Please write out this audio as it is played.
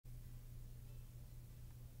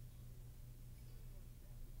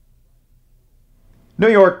New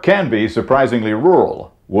York can be surprisingly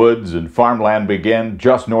rural. Woods and farmland begin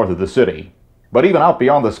just north of the city. But even out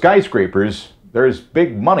beyond the skyscrapers, there's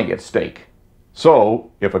big money at stake.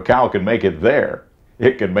 So, if a cow can make it there,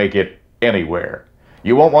 it can make it anywhere.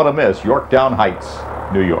 You won't want to miss Yorktown Heights,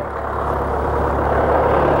 New York.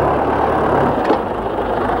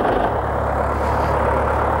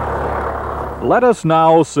 Let us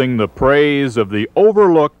now sing the praise of the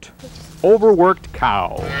overlooked, overworked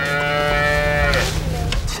cow.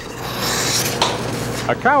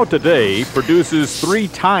 A cow today produces 3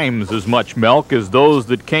 times as much milk as those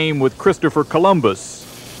that came with Christopher Columbus.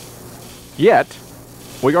 Yet,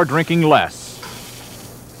 we are drinking less.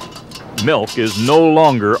 Milk is no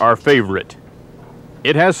longer our favorite.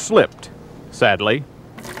 It has slipped, sadly,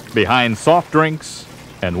 behind soft drinks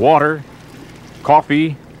and water,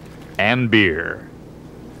 coffee, and beer.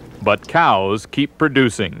 But cows keep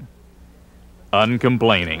producing,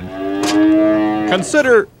 uncomplaining.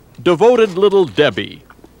 Consider devoted little Debbie.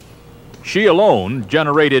 She alone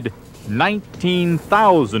generated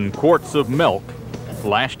 19,000 quarts of milk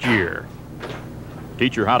last year.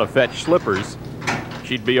 Teach her how to fetch slippers,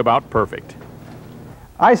 she'd be about perfect.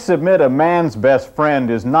 I submit a man's best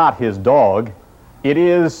friend is not his dog, it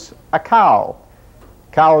is a cow.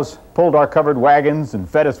 Cows pulled our covered wagons and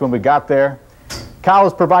fed us when we got there.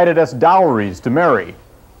 Cows provided us dowries to marry.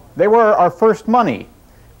 They were our first money.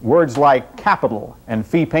 Words like capital and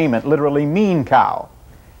fee payment literally mean cow.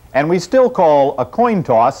 And we still call a coin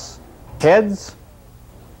toss heads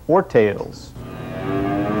or tails.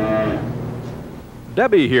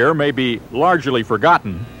 Debbie here may be largely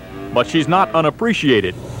forgotten, but she's not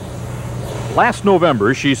unappreciated. Last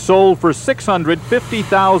November, she sold for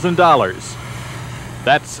 $650,000.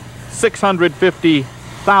 That's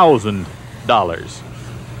 $650,000.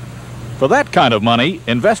 For that kind of money,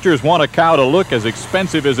 investors want a cow to look as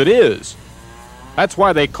expensive as it is. That's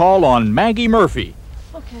why they call on Maggie Murphy.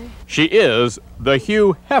 Okay. She is the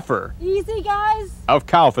Hugh Heffer Easy, guys. of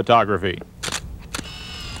cow photography.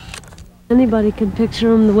 Anybody can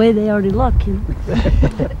picture them the way they already look. You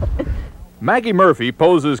know? Maggie Murphy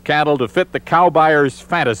poses cattle to fit the cow buyer's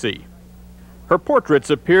fantasy. Her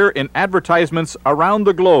portraits appear in advertisements around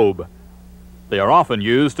the globe. They are often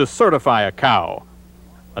used to certify a cow,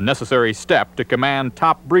 a necessary step to command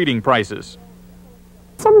top breeding prices.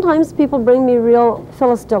 Sometimes people bring me real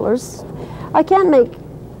Philistillers. I can't make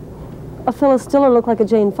a Philistiller look like a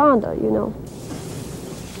Jane Fonda, you know.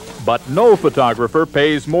 But no photographer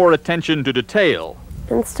pays more attention to detail.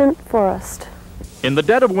 Instant forest. In the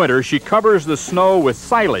dead of winter, she covers the snow with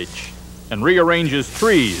silage and rearranges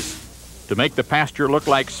trees to make the pasture look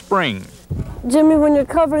like spring. Jimmy, when you're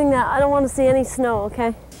covering that, I don't want to see any snow,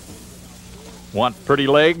 okay? Want pretty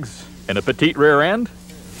legs and a petite rear end?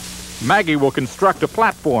 Maggie will construct a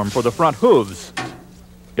platform for the front hooves.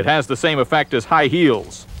 It has the same effect as high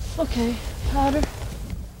heels. Okay, powder.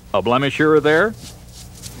 A blemish here or there?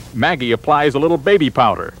 Maggie applies a little baby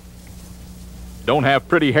powder. Don't have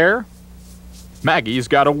pretty hair? Maggie's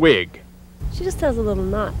got a wig. She just has a little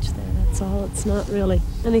notch there, that's all. It's not really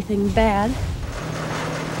anything bad.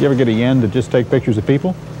 You ever get a yen to just take pictures of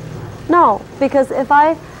people? No, because if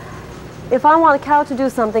I want a cow to do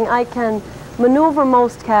something, I can maneuver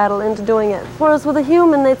most cattle into doing it. Whereas with a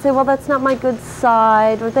human, they'd say, well, that's not my good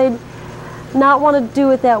side, or they'd not want to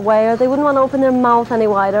do it that way, or they wouldn't want to open their mouth any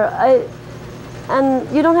wider. And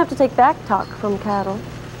you don't have to take back talk from cattle.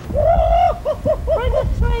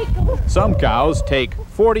 Some cows take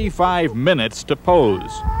 45 minutes to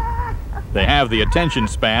pose. They have the attention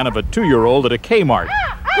span of a 2-year-old at a Kmart.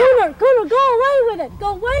 Cooner, go away with it.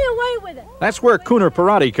 Go way away with it. That's where Cooner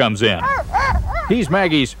Parati comes in. He's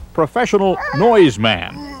Maggie's professional noise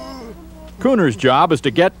man. Cooner's job is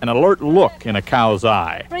to get an alert look in a cow's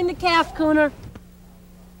eye. Bring the calf, Cooner.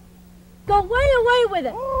 Go way away with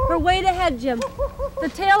it. Her weight ahead, Jim. The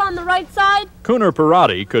tail on the right side. Cooner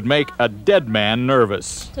Parati could make a dead man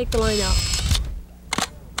nervous. Take the line out.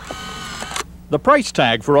 The price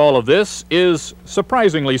tag for all of this is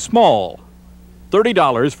surprisingly small.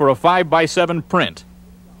 $30 for a 5x7 print.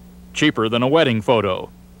 Cheaper than a wedding photo.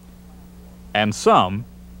 And some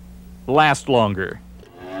last longer.